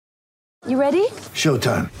You ready?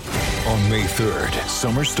 Showtime. On May 3rd,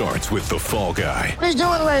 summer starts with The Fall Guy. Let's do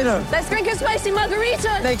it later. Let's drink a spicy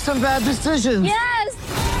margarita. Make some bad decisions. Yes!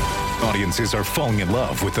 Audiences are falling in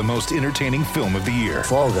love with the most entertaining film of the year.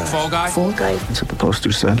 Fall guy. Fall Guy? Fall guy. That's what the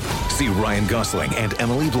poster said. See Ryan Gosling and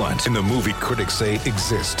Emily Blunt in the movie critics say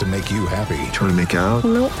exists to make you happy. Trying to make it out?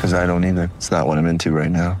 Nope. Because I don't either. It's not what I'm into right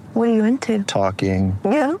now. What are you into? Talking.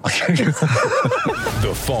 Yeah.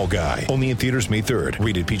 The Fall Guy. Only in theaters May 3rd.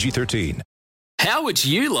 Rated PG-13. How would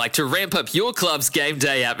you like to ramp up your club's game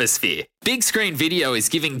day atmosphere? Big Screen Video is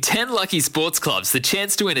giving 10 lucky sports clubs the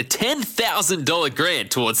chance to win a $10,000 grant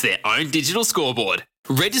towards their own digital scoreboard.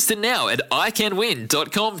 Register now at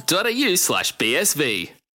iCanWin.com.au/BSV.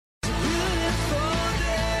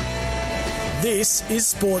 This is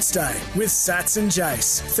Sports Day with Sats and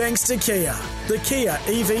Jace. Thanks to Kia, the Kia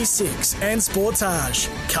EV6 and Sportage,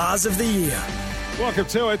 Cars of the Year. Welcome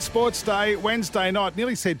to it, Sports Day, Wednesday night.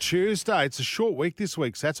 Nearly said Tuesday. It's a short week this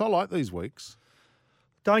week, Sats. I like these weeks.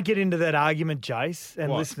 Don't get into that argument, Jace,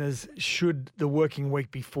 and What? listeners, should the working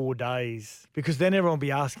week be 4 days? Because then everyone will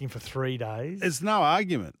be asking for 3 days. There's no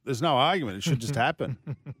argument. It should just happen.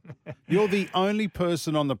 You're the only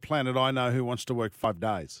person on the planet I know who wants to work 5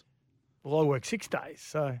 days. Well, I work 6 days,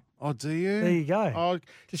 so Oh, do you? there you go. Oh,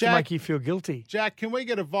 Just to make you feel guilty. Jack, can we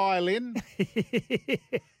get a violin?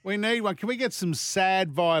 We need one. Can we get some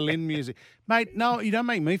sad violin music? Mate, no, you don't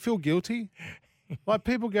make me feel guilty. Like,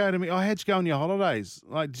 people go to me, how'd you go on your holidays?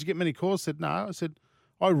 Like, did you get many calls? I said, no. I said,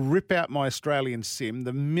 I rip out my Australian SIM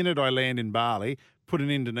the minute I land in Bali, put an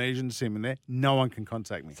Indonesian SIM in there, no one can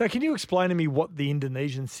contact me. So can you explain to me what the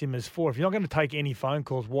Indonesian SIM is for? If you're not going to take any phone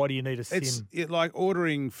calls, why do you need a SIM? It's like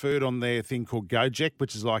ordering food on their thing called Gojek,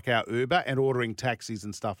 which is like our Uber, and ordering taxis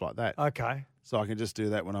and stuff like that. Okay. So I can just do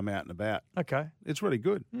that when I'm out and about. Okay. It's really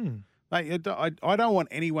good. Mate, I don't want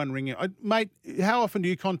anyone ringing. Mate, how often do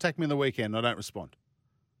you contact me on the weekend and I don't respond?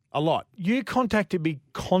 A lot. You contacted me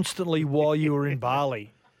constantly while you were in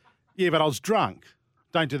Bali. Yeah, but I was drunk.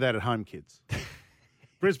 Don't do that at home, kids.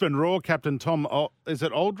 Brisbane Roar captain Tom, is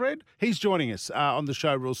it Aldred? He's joining us on the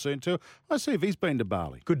show real soon too. I see if he's been to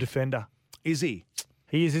Bali. Good defender. Is he?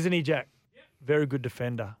 He is, isn't he, Jack? Very good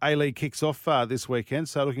defender. A-League kicks off this weekend,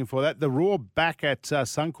 so looking for that. The Roar back at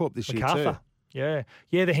Suncorp this year too. MacArthur. Yeah.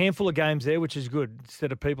 Yeah, the handful of games there, which is good,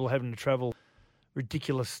 instead of people having to travel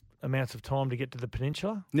ridiculous amounts of time to get to the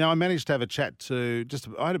peninsula. Now, I managed to have a chat to,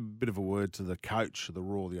 I had a bit of a word to the coach of the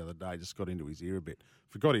Roar the other day, just got into his ear a bit.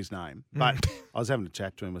 Forgot his name, but I was having a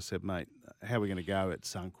chat to him. I said, mate, how are we going to go at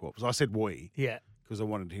Suncorp? So I said we, Yeah. because I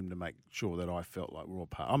wanted him to make sure that I felt like we're all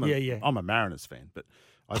part. I'm a Mariners fan, but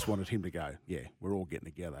I just wanted him to go, yeah, we're all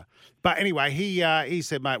getting together. But anyway, he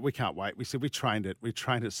said, mate, we can't wait. We said, we trained at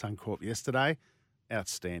Suncorp yesterday.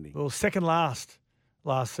 Outstanding. Well, second last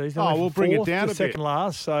season. Oh, Went we'll from bring it fourth down to a bit. second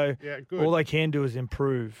last. So Yeah, good. all they can do is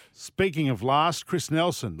improve. Speaking of last, Chris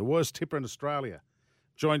Nelson, the worst tipper in Australia,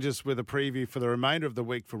 joins us with a preview for the remainder of the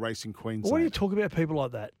week for Racing Queensland. Why do you talk about people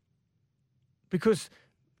like that? Because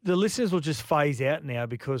the listeners will just phase out now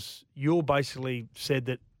because you basically said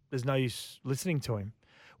that there's no use listening to him.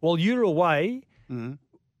 While you're away,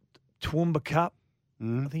 Toowoomba Cup, I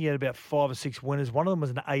think he had about 5 or 6 winners. One of them was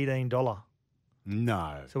an $18.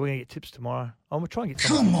 No. So we're going to get tips tomorrow. I'm going to try and get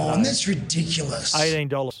Come on, that's ridiculous.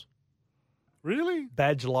 $18. Really?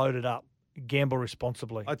 Badge loaded up. Gamble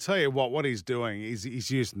responsibly. I tell you what he's doing, he's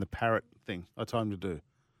using the parrot thing I told him to do.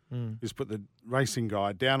 He's put the racing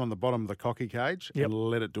guy down on the bottom of the cocky cage and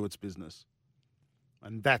let it do its business.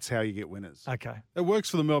 And that's how you get winners. Okay. It works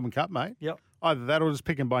for the Melbourne Cup, mate. Yep. Either that or just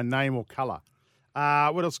pick them by name or colour.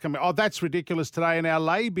 What else coming? Oh, that's ridiculous today. In our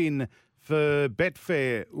lay bin for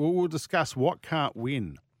Betfair, we'll discuss what can't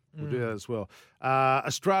win. We'll do that as well.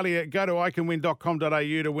 Australia, go to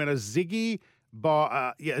iCanWin.com.au to win a Ziggy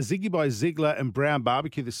by Ziegler and Brown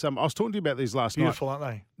barbecue this summer. I was talking to you about these last Beautiful, night. aren't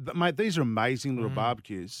they? But, mate, these are amazing little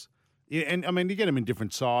barbecues. Yeah, and, I mean, you get them in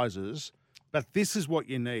different sizes, but this is what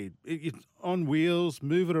you need. It's on wheels,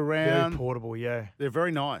 move it around. Very portable, yeah. They're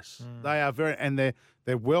very nice. They are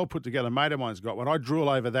they're well put together. A mate of mine's got one. I drool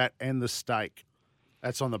over that and the steak.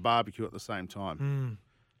 That's on the barbecue at the same time.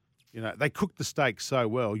 You know, they cook the steak so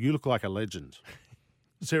well, you look like a legend.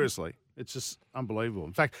 Seriously. It's just unbelievable.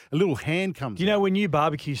 In fact, a little hand comes Do you know out. when you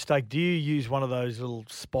barbecue steak, do you use one of those little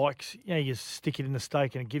spikes? You know, you stick it in the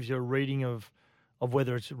steak and it gives you a reading of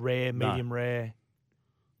whether it's rare, medium rare.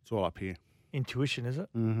 It's all up here. Intuition, is it?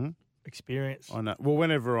 Mm-hmm. Experience. I know. Well,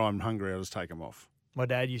 whenever I'm hungry, I just take them off. My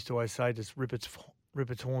dad used to always say, just rip its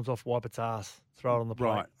horns off, wipe its ass, throw it on the plate.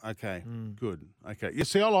 Right. Okay. Good. Okay. You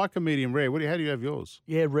see, I like a medium rare. How do you have yours?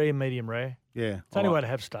 Yeah, rare, medium rare. Yeah. It's the only way to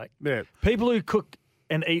have steak. Yeah. People who cook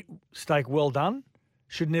and eat steak well done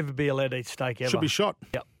should never be allowed to eat steak ever. Should be shot.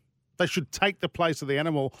 Yep. They should take the place of the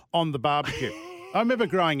animal on the barbecue. I remember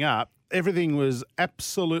growing up, everything was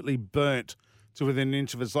absolutely burnt to within an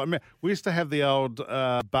inch of its life. We used to have the old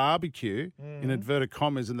barbecue, in inverted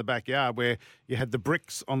commas, in the backyard where you had the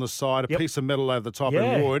bricks on the side, a piece of metal over the top,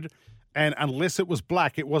 and wood, and unless it was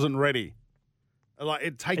black, it wasn't ready. Like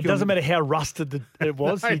it doesn't matter how rusted it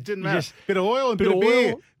was. No, it didn't matter. Bit of oil and bit of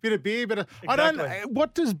beer. Bit of beer. Exactly. I don't.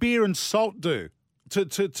 What does beer and salt do to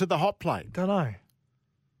the hot plate? Don't know.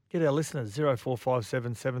 Get our listeners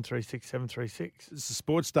 0457 736 736. This is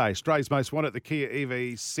Sports Day. Australia's most wanted, the Kia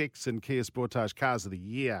EV6 and Kia Sportage Cars of the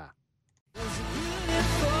Year.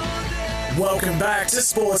 Welcome back to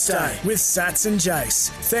Sports Day with Sats and Jace.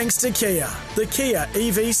 Thanks to Kia, the Kia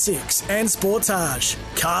EV6 and Sportage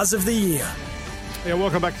Cars of the Year. Yeah,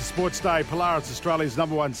 welcome back to Sports Day. Polaris, Australia's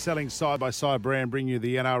 #1 selling side-by-side brand, bring you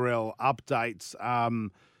the NRL updates.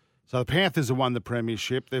 So the Panthers have won the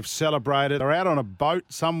premiership. They've celebrated. They're out on a boat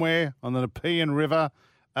somewhere on the Nepean River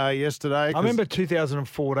yesterday. I remember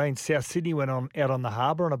 2014, South Sydney went out on the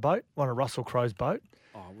harbour on a boat, one of Russell Crowe's boat.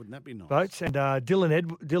 Oh, wouldn't that be nice? Boats. And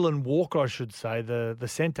Dylan Walker, I should say, the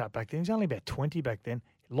centre back then, he was only about 20 back then,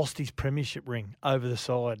 lost his premiership ring over the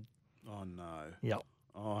side. Oh, no. Yep.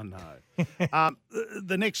 Oh, no.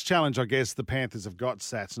 The next challenge, I guess, the Panthers have got,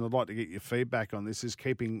 Sats, and I'd like to get your feedback on this, is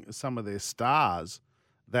keeping some of their stars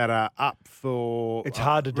that are up for it's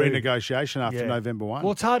hard to renegotiation after November 1.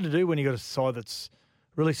 Well, it's hard to do when you've got a side that's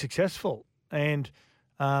really successful. And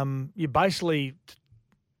you basically,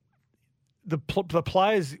 the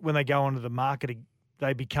players, when they go onto the market,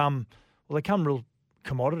 they become real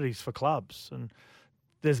commodities for clubs. And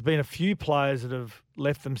there's been a few players that have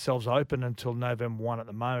left themselves open until November 1 at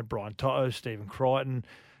the moment. Brian Toto, Stephen Crichton,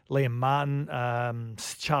 Liam Martin,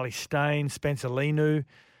 Charlie Stain, Spencer Lenu.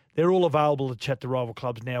 They're all available to chat to rival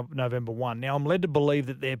clubs now, November 1. Now, I'm led to believe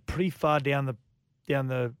that they're pretty far down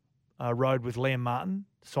the road with Liam Martin,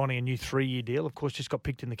 signing a new 3-year deal. Of course, just got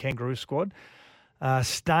picked in the Kangaroo squad.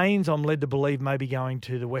 Staines, I'm led to believe, may be going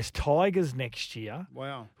to the West Tigers next year.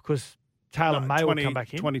 Wow. Because Taylor May will come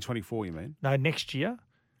back in. 2024, you mean? No, next year.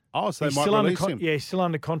 Oh, so they might release him. Yeah, he's still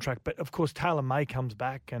under contract. But, of course, Taylor May comes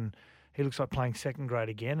back and he looks like playing second grade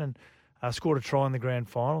again and scored a try in the grand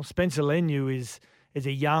final. Spencer Lenu is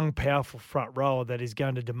a young, powerful front rower that is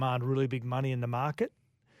going to demand really big money in the market.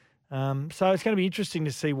 So it's going to be interesting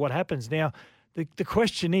to see what happens. Now, the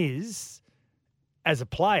question is, as a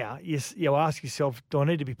player, you ask yourself, do I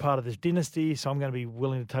need to be part of this dynasty? So I'm going to be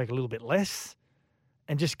willing to take a little bit less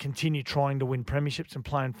and just continue trying to win premierships and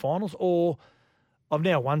play in finals? Or I've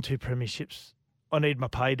now won 2 premierships. I need my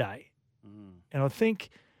payday. And I think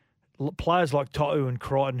players like To'u and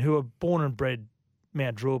Crichton, who are born and bred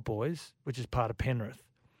Mount Druitt boys, which is part of Penrith,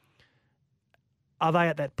 are they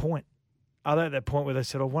at that point? Are they at that point where they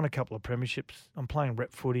said, I won a couple of premierships, I'm playing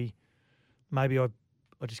rep footy, maybe I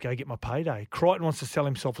just go get my payday? Crichton wants to sell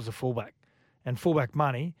himself as a fullback, and fullback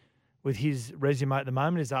money, with his resume at the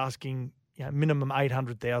moment, is asking minimum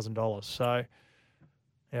 $800,000. So,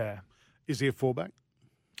 yeah. Is he a fullback?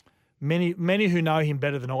 Many who know him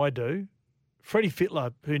better than I do, Freddie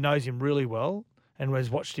Fittler, who knows him really well, and has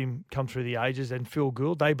watched him come through the ages, and Phil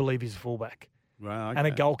Gould, they believe he's a fullback. Right, okay. And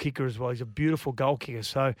a goal kicker as well. He's a beautiful goal kicker.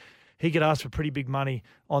 So he could ask for pretty big money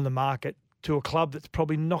on the market to a club that's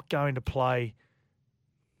probably not going to play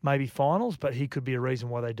maybe finals, but he could be a reason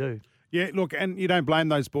why they do. Yeah, look, and you don't blame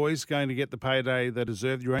those boys going to get the payday they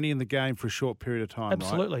deserve. You're only in the game for a short period of time,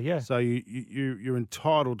 Absolutely, right? Yeah. So you're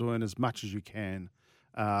entitled to earn as much as you can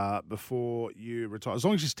before you retire, as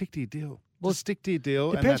long as you stick to your deal. Well, just stick to your deal.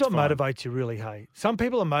 Depends and what that's fine. motivates you, really, hey. Some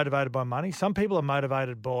people are motivated by money. Some people are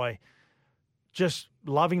motivated by just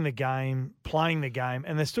loving the game, playing the game,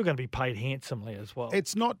 and they're still going to be paid handsomely as well.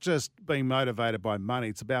 It's not just being motivated by money.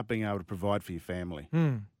 It's about being able to provide for your family,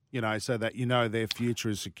 so that their future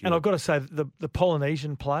is secure. And I've got to say, the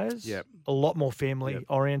Polynesian players, Yep. a lot more family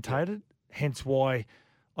orientated, hence why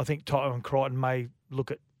I think Toto and Crichton may look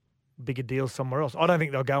at bigger deals somewhere else. I don't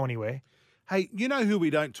think they'll go anywhere. Hey, you know who we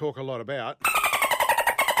don't talk a lot about?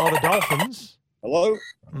 Oh, the Dolphins. Hello?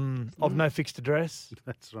 Of no fixed address.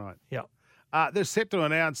 That's right. Yeah. They're set to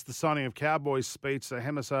announce the signing of Cowboys speedster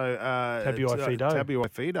Hamiso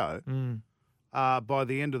Tabuai-Fidow by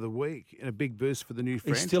the end of the week in a big boost for the new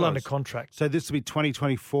franchise. He's still under contract. So this will be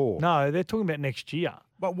 2024. No, they're talking about next year.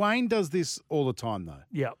 But Wayne does this all the time, though.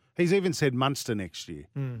 Yeah. He's even said Munster next year.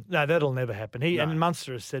 No, that'll never happen. And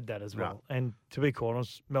Munster has said that as well. No. And to be quite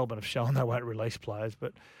honest, Melbourne have shown they won't release players.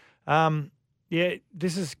 But,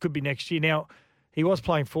 this could be next year. Now, he was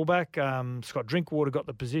playing fullback. Scott Drinkwater got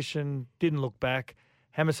the position, didn't look back.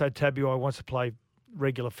 Hamiso Tabuai wants to play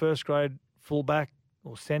regular first grade fullback.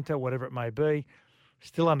 or centre, whatever it may be,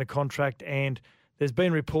 still under contract, and there's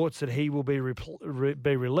been reports that he will be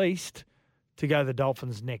released to go to the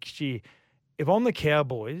Dolphins next year. If I'm the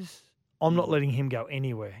Cowboys, I'm not letting him go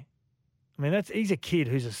anywhere. I mean, he's a kid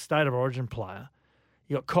who's a state of origin player.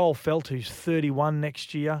 You got Cole Felt, who's 31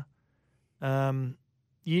 next year.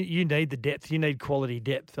 You need the depth. You need quality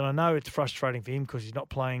depth. And I know it's frustrating for him because he's not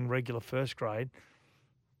playing regular first grade.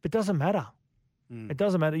 But it doesn't matter. It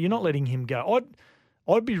doesn't matter. You're not letting him go.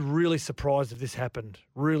 I'd be really surprised if this happened.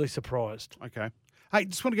 Really surprised. Okay. Hey,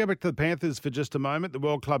 just want to go back to the Panthers for just a moment. The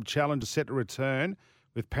World Club Challenge is set to return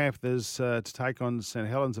with Panthers to take on St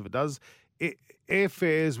Helens if it does.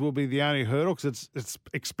 Airfares will be the only hurdle because it's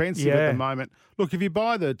expensive at the moment. Look, if you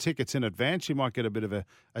buy the tickets in advance, you might get a bit of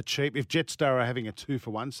a cheap. If Jetstar are having a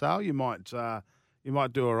 2-for-1 sale, you might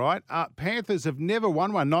do all right. Panthers have never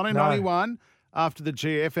won one. 1991 after the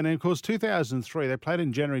GF, and then, of course, 2003. They played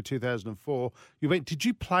in January 2004. Did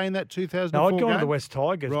you play in that 2004 No, I'd gone game? to the West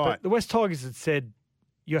Tigers. Right. But the West Tigers had said,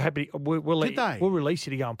 you're happy, we'll release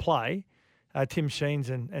you to go and play. Tim Sheens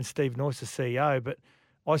and Steve Noyce, the CEO, but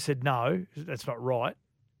I said, no, that's not right.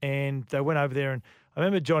 And they went over there, and I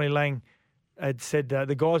remember Johnny Lang had said,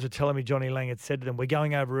 the guys were telling me Johnny Lang had said to them, we're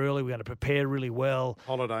going over early, we're going to prepare really well.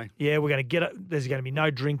 Holiday. Yeah, we're going to there's going to be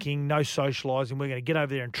no drinking, no socialising. We're going to get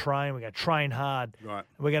over there and train. We're going to train hard. Right.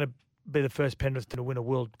 And we're going to be the first Penrith to win a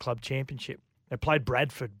World Club Championship. They played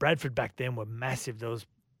Bradford. Bradford back then were massive. There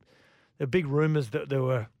were big rumours that there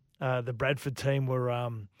were the Bradford team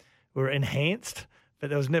were enhanced,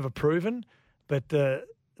 but that was never proven. But I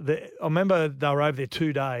remember they were over there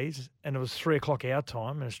 2 days, and it was 3 o'clock our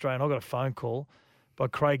time in Australia, and I got a phone call by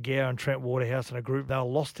Craig Gower and Trent Waterhouse and a group. They were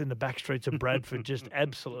lost in the back streets of Bradford, just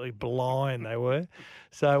absolutely blind they were.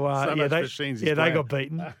 So they got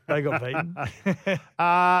beaten. They got beaten.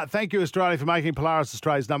 Thank you, Australia, for making Polaris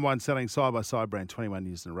Australia's #1 selling side-by-side brand 21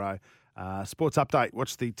 years in a row. Sports update.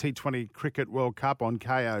 Watch the T20 Cricket World Cup on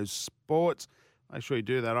KO Sports. Make sure you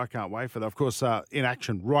do that. I can't wait for that. Of course, in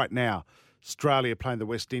action right now, Australia playing the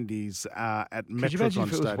West Indies at Metricon Stadium. Could you imagine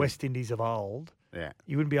if it was West Indies of old? Yeah.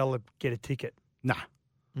 You wouldn't be able to get a ticket. Nah.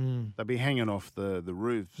 They'd be hanging off the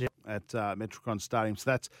roofs at Metricon Stadium.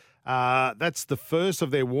 So that's the first of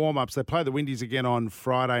their warm-ups. They play the Windies again on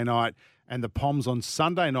Friday night and the Poms on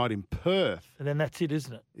Sunday night in Perth. And then that's it,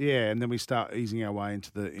 isn't it? Yeah, and then we start easing our way into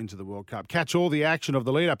the World Cup. Catch all the action of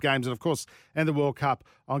the lead-up games and, of course, and the World Cup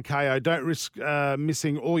on KO. Don't risk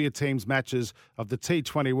missing all your team's matches of the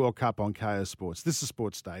T20 World Cup on KO Sports. This is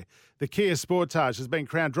Sports Day. The Kia Sportage has been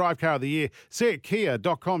crowned Drive Car of the Year. See it at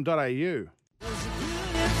kia.com.au.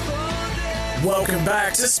 Welcome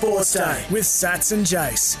back to Sports Day with Sats and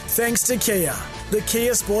Jace. Thanks to Kia, the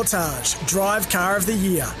Kia Sportage, Drive Car of the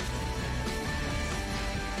Year.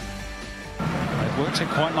 It works it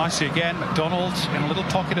quite nicely again. McDonald in a little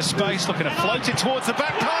pocket of space, looking to float it towards the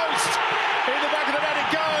back post. In the back of the net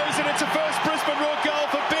it goes, and it's a first Brisbane Roar goal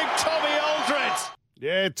for big Tommy Aldred.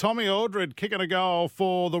 Yeah, Tommy Aldred kicking a goal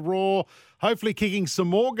for the Roar. Hopefully kicking some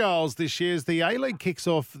more goals this year as the A-League kicks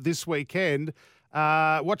off this weekend.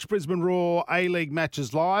 Watch Brisbane Roar A-League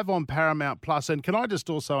matches live on Paramount Plus. And can I just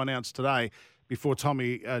also announce today, before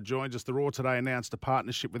Tommy joins us, the Roar today announced a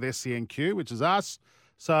partnership with SCNQ, which is us.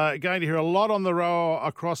 So going to hear a lot on the Roar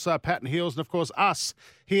across Patton Hills and, of course, us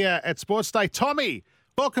here at Sports Day. Tommy,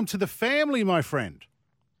 welcome to the family, my friend.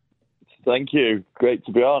 Thank you. Great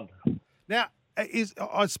to be on. Now,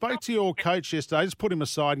 I spoke to your coach yesterday. I just put him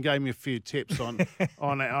aside and gave me a few tips on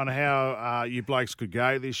how you blokes could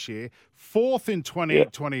go this year. 4th in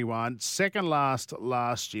 2021, second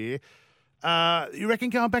last year. You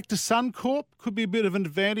reckon going back to Suncorp could be a bit of an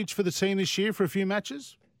advantage for the team this year for a few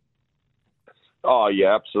matches? Oh,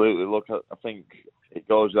 yeah, absolutely. Look, I think it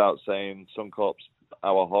goes without saying Suncorp's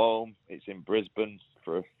our home. It's in Brisbane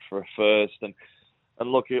for a first. And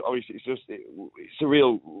look, obviously, it's a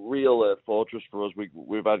real fortress for us.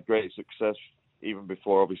 We've had great success even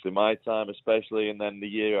before, obviously, my time, especially. And then the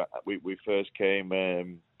year we first came,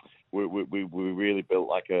 we really built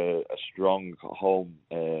like a strong home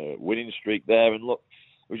winning streak there. And look,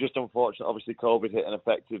 it was just unfortunate. Obviously, COVID hit and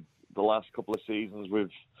affected the last couple of seasons with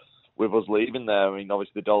us leaving there. I mean,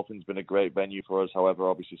 obviously, the Dolphins been a great venue for us. However,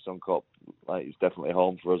 obviously, Suncorp is definitely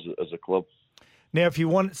home for us as a club. Now, if you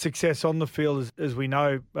want success on the field, as we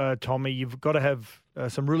know, Tommy, you've got to have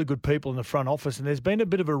some really good people in the front office. And there's been a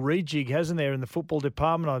bit of a rejig, hasn't there, in the football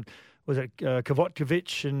department? Was it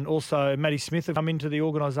Kovotkovic and also Matty Smith have come into the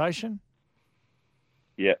organisation?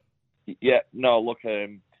 Yeah. No, look,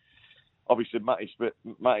 obviously Matty Smith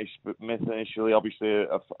initially, obviously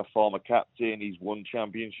a former captain. He's won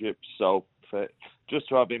championships. So just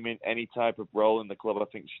to have him in any type of role in the club, I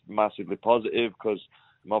think is massively positive because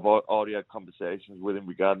I've already had conversations with him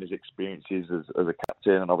regarding his experiences as a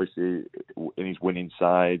captain and obviously in his winning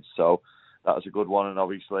side. So that's a good one. And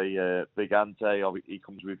obviously, Big Ante, he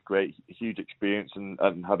comes with huge experience and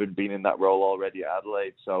having been in that role already at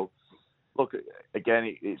Adelaide. So, look,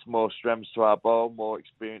 again, it's more strengths to our bow, more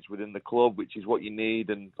experience within the club, which is what you need.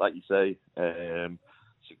 And like you say,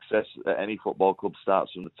 success at any football club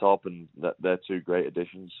starts from the top, and they're two great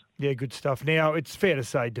additions. Yeah, good stuff. Now, it's fair to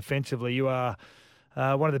say defensively, you are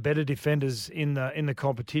one of the better defenders in the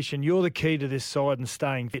competition. You're the key to this side and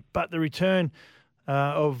staying fit. But the return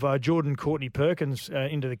of Jordan Courtney Perkins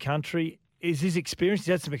into the country, is his experience,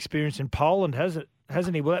 he's had some experience in Poland, hasn't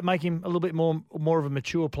he? Will that make him a little bit more of a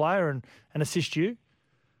mature player and assist you?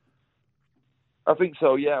 I think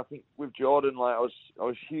so, yeah. I think with Jordan, I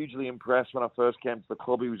was hugely impressed when I first came to the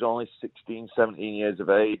club. He was only 16, 17 years of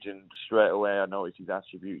age, and straight away I noticed his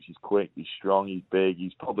attributes. He's quick, he's strong, he's big.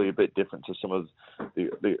 He's probably a bit different to some of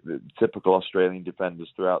the typical Australian defenders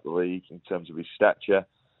throughout the league in terms of his stature.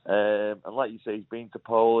 And like you say, he's been to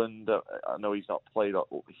Poland. I know he's not played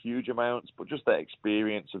huge amounts, but just that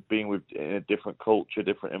experience of being in a different culture,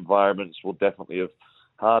 different environments will definitely have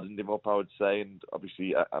hardened him up, I would say. And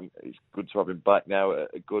obviously, it's good to have him back now at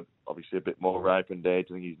obviously a bit more ripened age.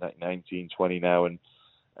 I think he's like 19, 20 now, and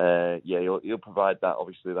he'll provide that.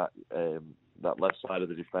 Obviously, that left side of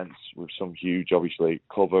the defence with some huge, obviously,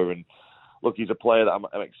 cover. And look, he's a player that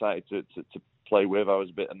I'm excited to play with. I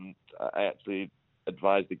actually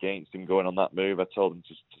advised against him going on that move. I told him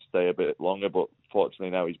to stay a bit longer, but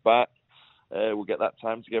fortunately now he's back. We'll get that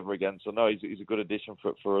time together again. So no, he's a good addition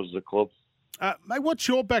for us as a club. Mate, what's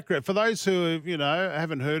your background for those who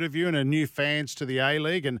haven't heard of you and are new fans to the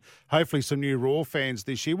A-League, and hopefully some new Raw fans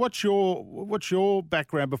this year? What's your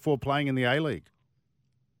background before playing in the A-League?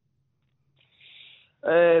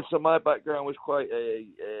 So my background was quite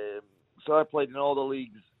so I played in all the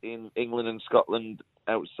leagues in England and Scotland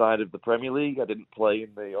outside of the Premier League. I didn't play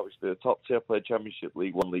in the top tier. I played Championship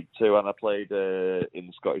League 1, League 2, and I played in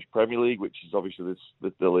the Scottish Premier League, which is obviously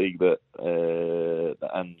the league that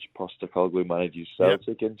Ange Postecoglou manages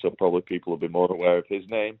Celtic in, so probably people will be more aware of his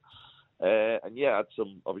name. I had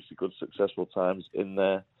some obviously good successful times in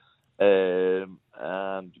there. I've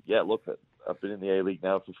been in the A-League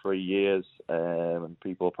now for 3 years, and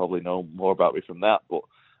people probably know more about me from that, but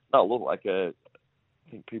not look like I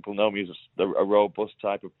think people know me as a robust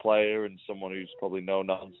type of player and someone who's probably no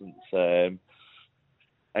nonsense. I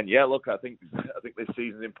think this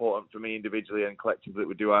season is important for me individually and collectively that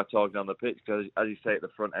we do our talking on the pitch, because as you say at the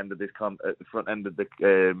front end of the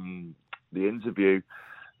interview,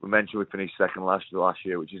 we mentioned we finished second last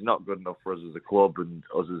year, which is not good enough for us as a club and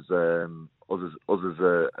us as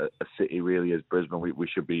a city really as Brisbane. We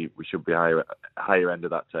should be higher end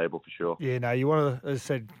of that table for sure. Yeah, no, you want to, as I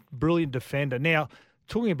said, brilliant defender. Now,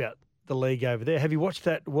 talking about the league over there, have you watched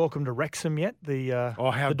that Welcome to Wrexham yet? The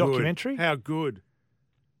documentary. How good!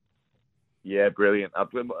 Yeah, brilliant. I've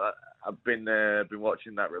been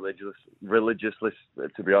watching that religiously.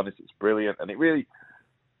 To be honest, it's brilliant, and it really.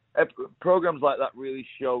 Programs like that really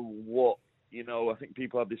show what, I think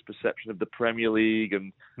people have this perception of the Premier League,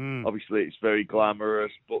 and obviously it's very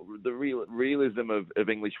glamorous, but the realism of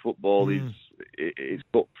English football is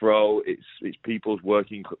cutthroat. It's people's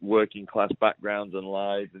working class backgrounds and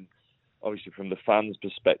lives, and obviously from the fans'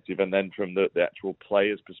 perspective, and then from the actual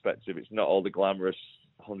players' perspective, it's not all the glamorous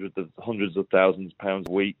hundreds of thousands of pounds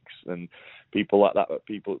weeks and people like that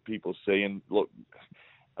people see. And look,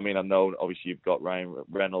 I mean, I know obviously you've got Ryan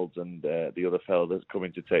Reynolds and the other fella that's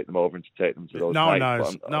coming to take them over and to take them to those. No one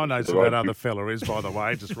knows who that other fella is, by the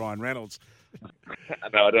way, just Ryan Reynolds.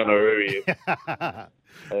 No, I don't know who he is.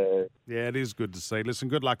 Yeah, it is good to see. Listen,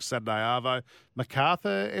 good luck Saturday, Arvo.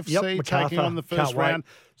 Macarthur FC taking on the first round.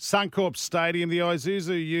 Suncorp Stadium, the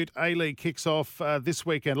Isuzu Ute A-League kicks off this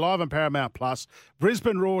weekend, live on Paramount Plus.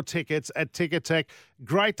 Brisbane Roar tickets at Ticketek.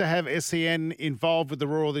 Great to have SEN involved with the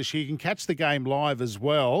Roar this year. You can catch the game live as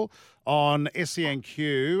well on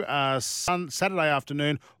SENQ Saturday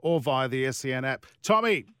afternoon or via the SEN app.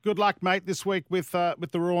 Tommy, good luck, mate, this week with the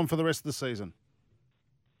Roar and for the rest of the season.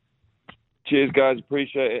 Cheers, guys.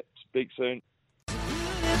 Appreciate it. Speak soon.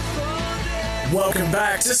 Welcome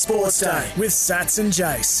back to Sports Day with Sats and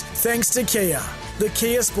Jace. Thanks to Kia, the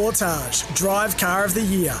Kia Sportage, Drive Car of the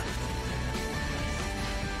Year.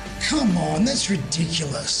 Come on, that's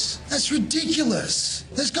ridiculous. That's ridiculous.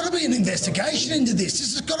 There's got to be an investigation into this.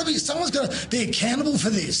 Someone's got to be accountable for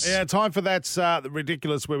this. Yeah, time for That's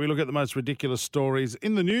Ridiculous, where we look at the most ridiculous stories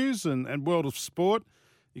in the news and world of sport.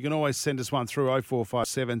 You can always send us one through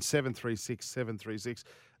 0457 736 736.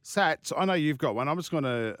 Sats, I know you've got one. I'm just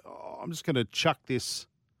gonna chuck this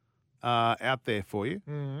out there for you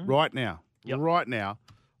right now. Yep. Right now,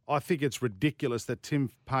 I think it's ridiculous that Tim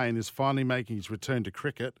Payne is finally making his return to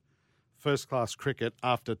cricket, first-class cricket,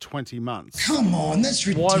 after 20 months. Come on, that's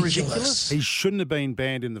ridiculous. Why ridiculous? He shouldn't have been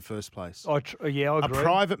banned in the first place. I agree. A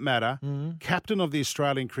private matter, captain of the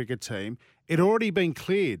Australian cricket team. It had already been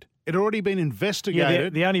cleared. It had already been investigated. Yeah,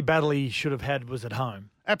 the only battle he should have had was at home.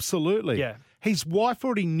 Absolutely. Yeah. His wife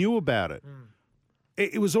already knew about it.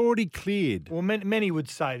 It was already cleared. Well, many would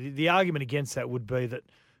say the argument against that would be that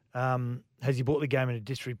has he brought the game into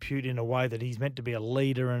disrepute in a way that he's meant to be a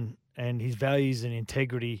leader and his values and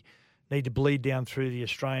integrity need to bleed down through the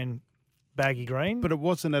Australian baggy green? But it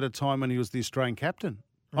wasn't at a time when he was the Australian captain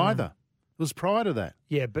either. It was prior to that.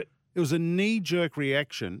 Yeah, but it was a knee-jerk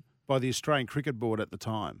reaction by the Australian Cricket Board at the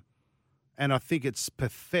time. And I think it's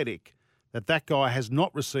pathetic that guy has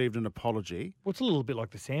not received an apology. Well, it's a little bit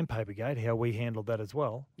like the Sandpaper Gate, how we handled that as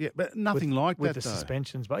well. Yeah, but nothing like with that, the though.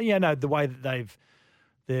 suspensions. But, yeah, no, the way that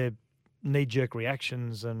their knee-jerk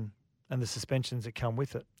reactions and the suspensions that come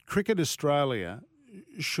with it. Cricket Australia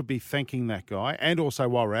should be thanking that guy, and also,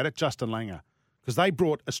 while we're at it, Justin Langer, because they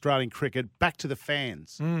brought Australian cricket back to the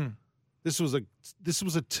fans. This was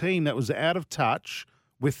a team that was out of touch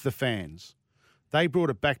with the fans. They brought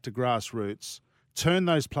it back to grassroots, turned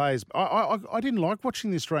those players. I didn't like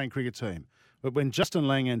watching the Australian cricket team, but when Justin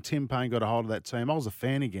Langer and Tim Payne got a hold of that team, I was a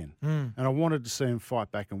fan again, and I wanted to see them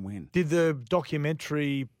fight back and win. Did the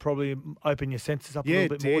documentary probably open your senses up a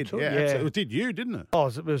little bit more to it? Yeah, absolutely. It did you, didn't it? Oh,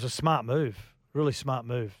 it was a smart move. Really smart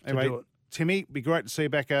move anyway, to do it. Timmy, be great to see you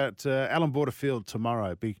back at Allan Border Field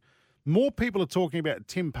tomorrow. More people are talking about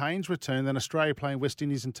Tim Payne's return than Australia playing West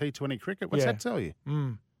Indies in T20 cricket. What's that tell you?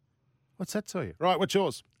 What's that tell you? Right, what's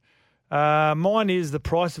yours? Mine is the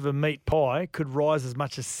price of a meat pie could rise as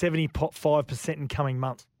much as 75% in coming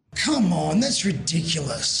months. Come on, that's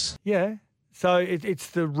ridiculous. Yeah. So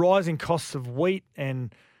it's the rising costs of wheat,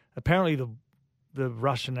 and apparently the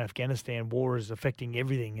Russian-Afghanistan war is affecting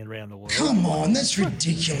everything around the world. Come on, that's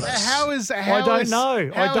ridiculous. I don't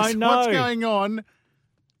know. What's going on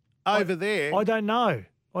over there? I don't know.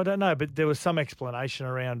 But there was some explanation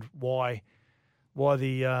around why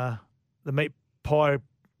the meat pie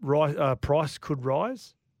price could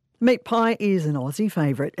rise. Meat pie is an Aussie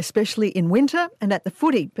favourite, especially in winter and at the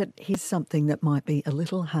footy. But here's something that might be a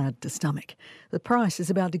little hard to stomach. The price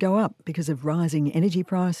is about to go up because of rising energy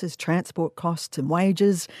prices, transport costs and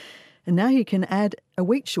wages. And now you can add a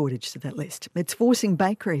wheat shortage to that list. It's forcing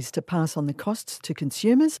bakeries to pass on the costs to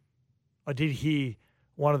consumers. I did hear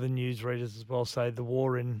one of the newsreaders as well say the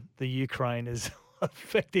war in the Ukraine is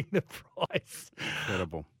affecting the price.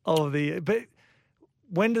 Incredible. But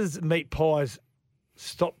when does meat pies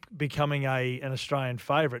stop becoming an Australian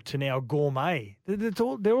favourite to now gourmet?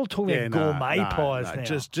 They're all talking about gourmet pies now.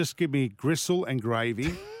 Just give me gristle and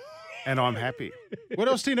gravy and I'm happy. What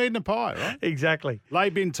else do you need in a pie, right? Exactly. Lay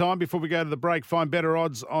bin time before we go to the break. Find better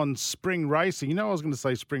odds on spring racing. You know I was going to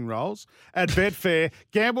say spring rolls. At Betfair,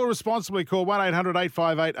 gamble responsibly. Call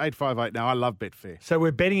 1-800-858-858. Now, I love Betfair. So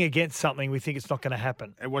we're betting against something we think it's not going to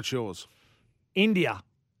happen. And what's yours? India,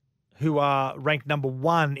 who are ranked number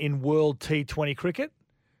 1 in world T20 cricket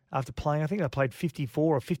after playing, I think they played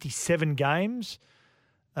 54 or 57 games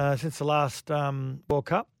since the last World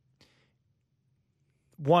Cup.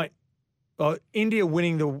 India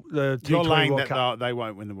winning the T20 You're laying World that Cup. They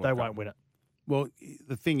won't win the World Cup. They won't win it. Well,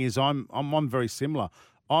 the thing is, I'm very similar.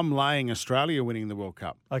 I'm laying Australia winning the World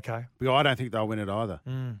Cup. Okay. Because I don't think they'll win it either.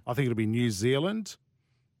 I think it'll be New Zealand,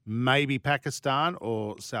 maybe Pakistan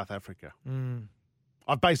or South Africa.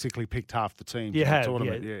 I've basically picked half the teams in the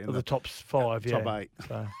tournament. Yeah, the top 5, top 8.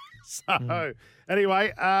 So,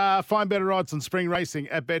 anyway, find better odds on spring racing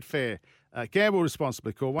at Betfair. Gamble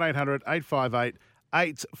responsibly. Call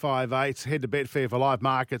 1-800-858-858. Head to Betfair for live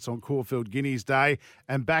markets on Caulfield Guineas Day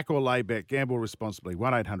and back or lay bet. Gamble responsibly.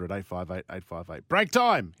 1-800-858-858. Break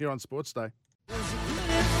time here on Sports Day.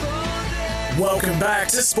 Welcome back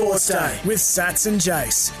to Sports Day with Sats and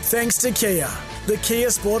Jace. Thanks to Kia, the Kia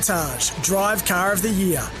Sportage, Drive Car of the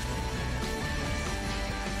Year.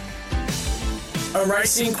 A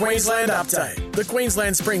Racing Queensland update. The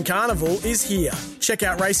Queensland Spring Carnival is here. Check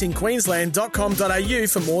out racingqueensland.com.au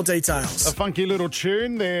for more details. A funky little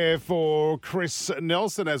tune there for Chris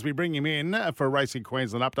Nelson as we bring him in for a Racing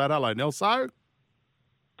Queensland update. Hello, Nelson.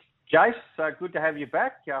 Jace, good to have you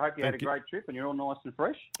back. I hope you had a great trip and you're all nice and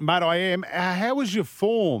fresh. Mate, I am. How was your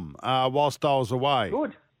form whilst I was away?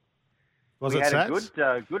 Good. Was we it had Sats?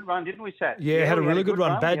 a good run, didn't we, Sats? Yeah, had a really good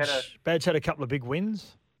run. We Badge had a couple of big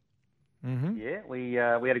wins. Mm-hmm. Yeah, we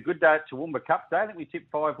had a good day at Toowoomba Cup Day. I think we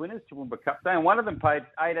tipped 5 winners Toowoomba Cup Day, and one of them paid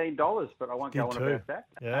 $18, but I won't go on about that.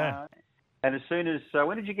 Yeah. And as soon as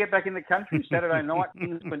when did you get back in the country? Saturday night,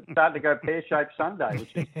 things started to go pear-shaped Sunday,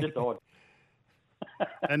 which is just odd.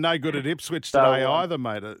 And no good at Ipswich today either,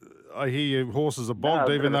 mate. I hear your horses are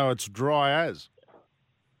bogged, even though it's dry as.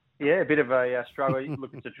 Yeah, a bit of a struggle.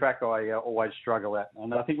 Look, it's a track I always struggle at.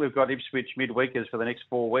 And I think we've got Ipswich midweekers for the next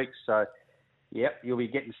 4 weeks. So, yep, you'll be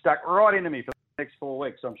getting stuck right into me for the next 4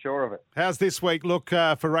 weeks, I'm sure of it. How's this week look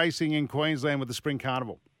for racing in Queensland with the Spring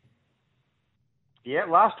Carnival? Yeah,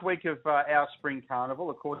 last week of our Spring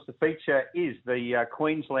Carnival, of course, the feature is the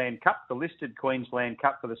Queensland Cup, the listed Queensland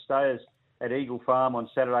Cup for the stayers at Eagle Farm on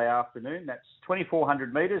Saturday afternoon. That's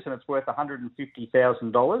 2,400 metres and it's worth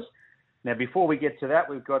 $150,000. Now, before we get to that,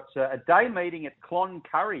 we've got a day meeting at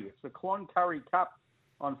Cloncurry. It's the Cloncurry Cup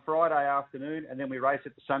on Friday afternoon, and then we race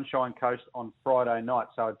at the Sunshine Coast on Friday night.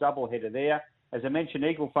 So a double header there. As I mentioned,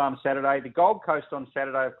 Eagle Farm Saturday. The Gold Coast on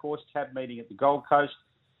Saturday, of course, tab meeting at the Gold Coast.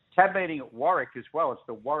 Tab meeting at Warwick as well. It's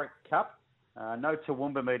the Warwick Cup. No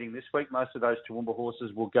Toowoomba meeting this week. Most of those Toowoomba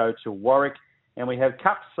horses will go to Warwick. And we have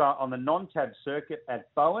cups on the non-tab circuit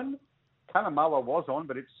at Bowen. Cunnamulla was on,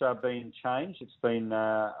 but it's been changed. It's been,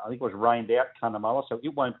 I think it was rained out, Cunnamulla, so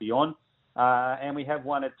it won't be on. And we have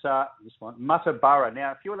one at this one, Muttaburra.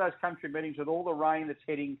 Now, a few of those country meetings with all the rain that's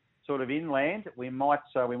heading sort of inland, we might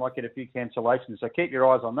get a few cancellations. So keep your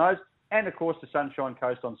eyes on those. And, of course, the Sunshine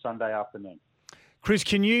Coast on Sunday afternoon. Chris,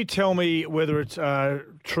 can you tell me whether it's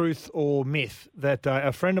truth or myth that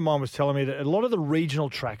a friend of mine was telling me that a lot of the regional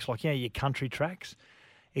tracks, like, your country tracks,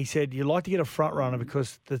 he said you like to get a front runner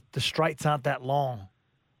because the straights aren't that long.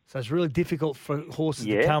 So it's really difficult for horses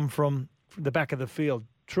to come from the back of the field.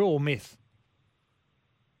 True or myth?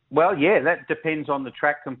 Well, yeah, that depends on the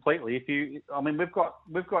track completely. We've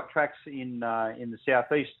got tracks in the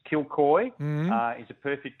southeast. Kilcoy is a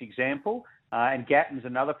perfect example. And Gatton's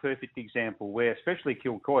another perfect example where, especially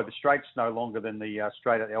Kilcoy, the straight's no longer than the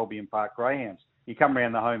straight at Albion Park Greyhounds. You come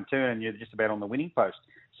around the home turn and you're just about on the winning post.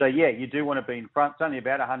 So, yeah, you do want to be in front. It's only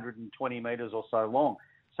about 120 metres or so long.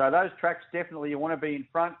 So those tracks, definitely you want to be in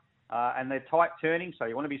front, and they're tight turning, so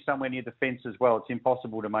you want to be somewhere near the fence as well. It's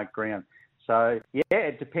impossible to make ground. So, yeah,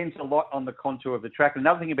 it depends a lot on the contour of the track.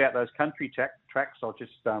 Another thing about those country tracks, I'll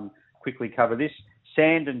just quickly cover this.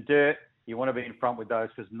 Sand and dirt, you want to be in front with those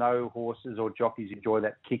because no horses or jockeys enjoy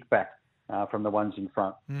that kickback from the ones in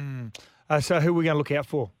front. So who are we going to look out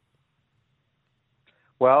for?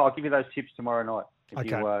 Well, I'll give you those tips tomorrow night.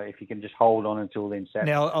 If you can just hold on until then,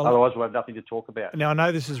 Saturday. Otherwise, we'll have nothing to talk about. Now, I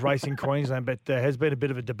know this is Racing Queensland, but there has been a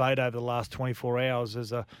bit of a debate over the last 24 hours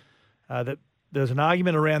that there's an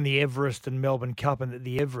argument around the Everest and Melbourne Cup and that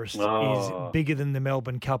the Everest is bigger than the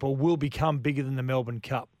Melbourne Cup or will become bigger than the Melbourne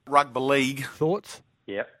Cup. Rugby league. Thoughts?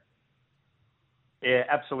 Yep. Yeah,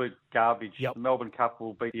 absolute garbage. Yep. The Melbourne Cup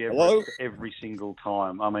will beat the Everest every single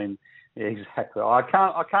time. I mean, yeah, exactly. I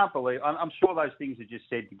can't believe. I'm sure those things are just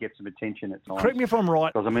said to get some attention at times. Correct me if I'm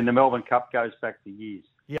right. Because the Melbourne Cup goes back to years.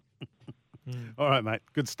 Yep. All right, mate.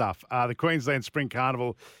 Good stuff. The Queensland Spring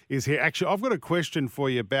Carnival is here. Actually, I've got a question for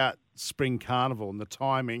you about Spring Carnival and the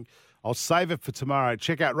timing. I'll save it for tomorrow.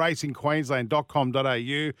 Check out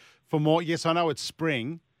racingqueensland.com.au for more. Yes, I know it's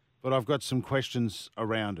spring, but I've got some questions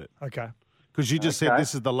around it. Okay. Because you just said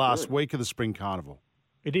this is the last week of the Spring Carnival.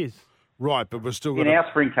 It is. Right, but we've still got... our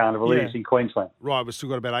Spring Carnival is in Queensland. Right, we've still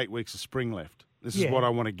got about 8 weeks of spring left. This is what I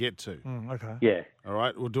want to get to. Okay. Yeah. All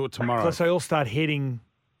right, we'll do it tomorrow. So they all start heading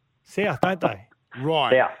south, don't they?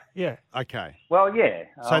 Right. South. Yeah. Okay. Well, yeah.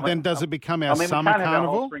 So then does it become our summer we can't carnival? have our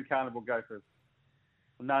whole Spring Carnival go for...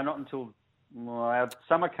 No, not until... Well, our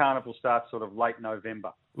summer carnival starts sort of late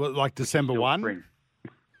November. Well, like December 1? Spring.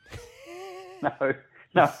 No,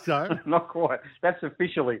 So? not quite. That's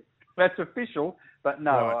official. But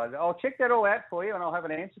no, Right. I'll check that all out for you and I'll have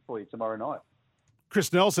an answer for you tomorrow night.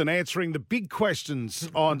 Chris Nelson answering the big questions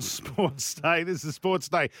on Sports Day. This is Sports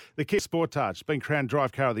Day. The Kia Sportage been crowned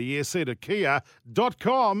Drive Car of the Year. See it at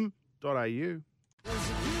kia.com.au.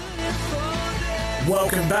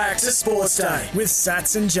 Welcome back to Sports Day with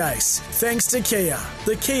Sats and Jace. Thanks to Kia,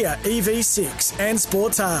 the Kia EV6 and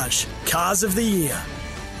Sportage, Cars of the Year.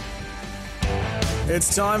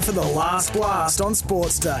 It's time for the last blast on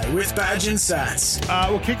Sports Day with Badge and Sats.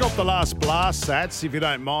 We'll kick off the last blast, Sats, if you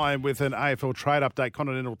don't mind, with an AFL trade update.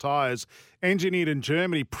 Continental Tires, engineered in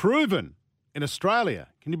Germany, proven in Australia.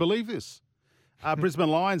 Can you believe this? Brisbane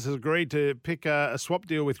Lions has agreed to pick a swap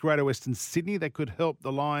deal with Greater Western Sydney that could help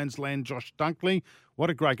the Lions land Josh Dunkley. What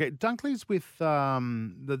a great game. Dunkley's with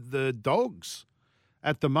the Dogs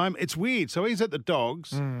at the moment. It's weird. So he's at the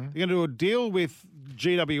Dogs. They're going to do a deal with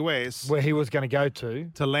GWS where he was going to go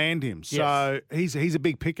to land him. So he's a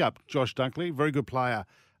big pickup, Josh Dunkley. Very good player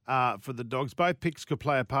for the Dogs. Both picks could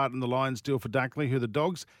play a part in the Lions deal for Dunkley, who the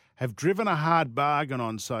Dogs have driven a hard bargain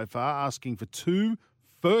on so far, asking for 2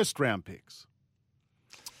 first-round picks.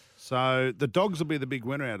 So the Dogs will be the big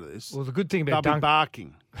winner out of this. Well, the good thing about they'll be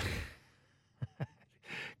barking.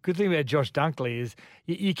 Good thing about Josh Dunkley is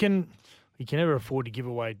you can never afford to give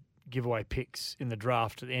away picks in the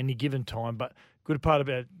draft at any given time. But good part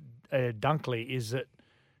about Dunkley is that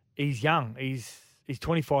he's young. He's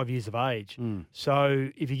 25 years of age. So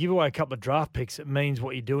if you give away a couple of draft picks, it means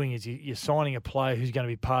what you're doing is you're signing a player who's going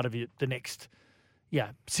to be part of the next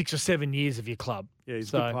 6 or 7 years of your club. Yeah,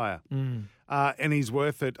 he's a good player. And he's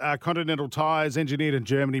worth it. Continental Tires, engineered in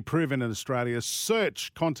Germany, proven in Australia.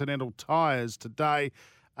 Search Continental Tires today.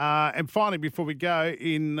 And finally, before we go,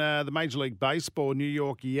 in the Major League Baseball, New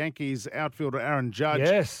York Yankees outfielder Aaron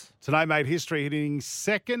Judge today made history, hitting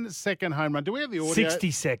second home run. Do we have the audio?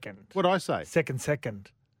 62nd. What did I say? Second.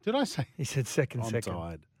 Did I say? He said second. I'm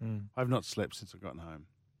tired. I've not slept since I've gotten home.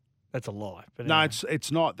 That's a lie. But no,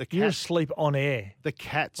 it's not. The You're asleep on air. The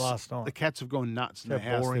cats last night. The cats have gone nuts in the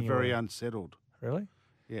house. They're very unsettled. Really?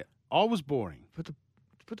 Yeah. I was boring. Put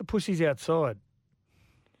the pussies outside.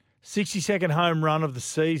 62nd home run of the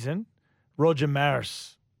season. Roger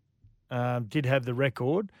Maris did have the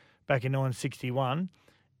record back in 1961.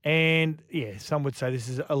 And, some would say this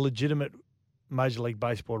is a legitimate Major League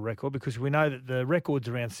Baseball record because we know that the record's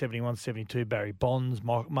around 71, 72, Barry Bonds,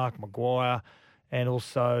 Mark Maguire, and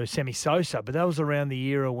also Sammy Sosa. But that was around the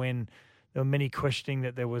era when there were many questioning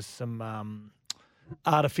that there was some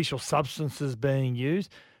artificial substances being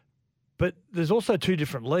used. But there's also 2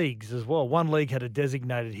 different leagues as well. One league had a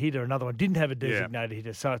designated hitter, another one didn't have a designated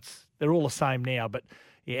hitter. So they're all the same now. But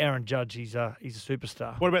Aaron Judge, he's a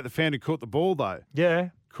superstar. What about the fan who caught the ball though? Yeah,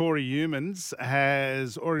 Corey Humans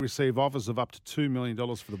has already received offers of up to $2 million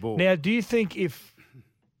for the ball. Now, do you think if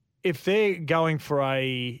they're going for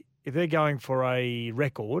a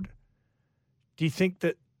record, do you think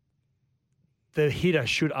that the hitter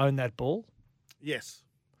should own that ball? Yes.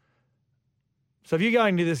 So if you're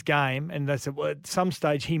going to this game and they said, well, at some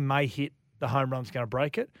stage he may hit the home run's going to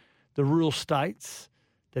break it, the rule states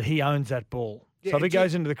that he owns that ball. So if it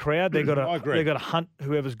goes into the crowd, they've got to hunt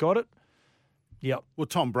whoever's got it. Yep. Well,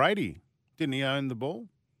 Tom Brady, didn't he own the ball?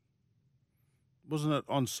 Wasn't it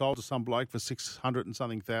on sold to some bloke for 600 and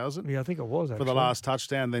something thousand? Yeah, I think it was actually. For the last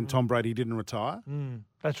touchdown, then Tom Brady didn't retire?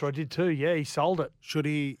 That's right, I did too. Yeah, he sold it. Should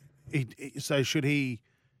he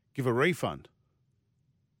give a refund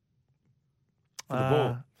for the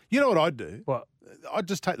ball? You know what I'd do? What? I'd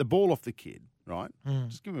just take the ball off the kid, right?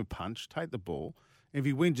 Just give him a punch, take the ball. If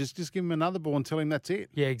he wins, just give him another ball and tell him that's it.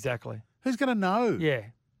 Yeah, exactly. Who's going to know? Yeah.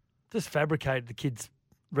 Just fabricate the kid's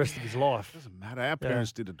rest of his life. Doesn't matter. Our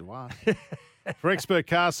parents did it to us. For expert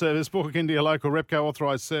car service, book into your local Repco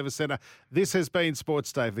authorised service centre. This has been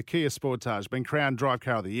Sports Day. The Kia Sportage, been crowned Drive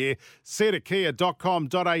Car of the Year. See it at kia.com.au.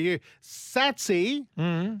 Satsy,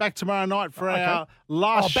 back tomorrow night for our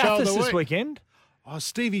last show of the Bathurst week. this weekend. Oh,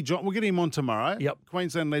 Stevie John. We'll get him on tomorrow. Yep.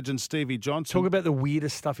 Queensland legend Stevie Johnson. Talk about the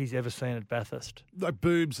weirdest stuff he's ever seen at Bathurst. Like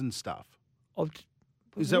boobs and stuff.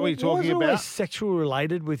 Is that what you're talking about? Always sexual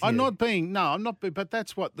related with you? I'm not, but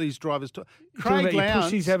that's what these drivers do. Craig Lowndes. Your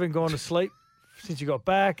pussies haven't gone to sleep since you got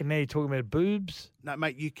back, and now you're talking about boobs. No,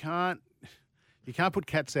 mate, you can't put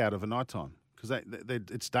cats out of a night time because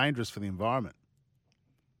it's dangerous for the environment.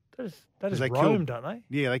 That is Rome, don't they?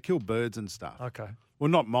 Yeah, they kill birds and stuff. Okay. Well,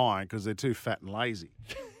 not mine because they're too fat and lazy.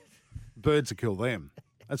 Birds will kill them.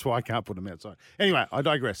 That's why I can't put them outside. Anyway, I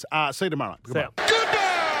digress. See you tomorrow. Goodbye.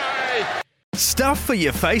 Goodbye! Stuff for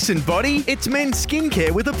your face and body? It's men's skincare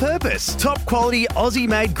with a purpose. Top quality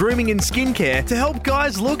Aussie-made grooming and skincare to help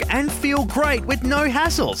guys look and feel great with no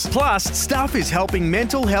hassles. Plus, Stuff is helping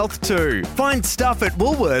mental health too. Find Stuff at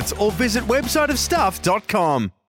Woolworths or visit websiteofstuff.com.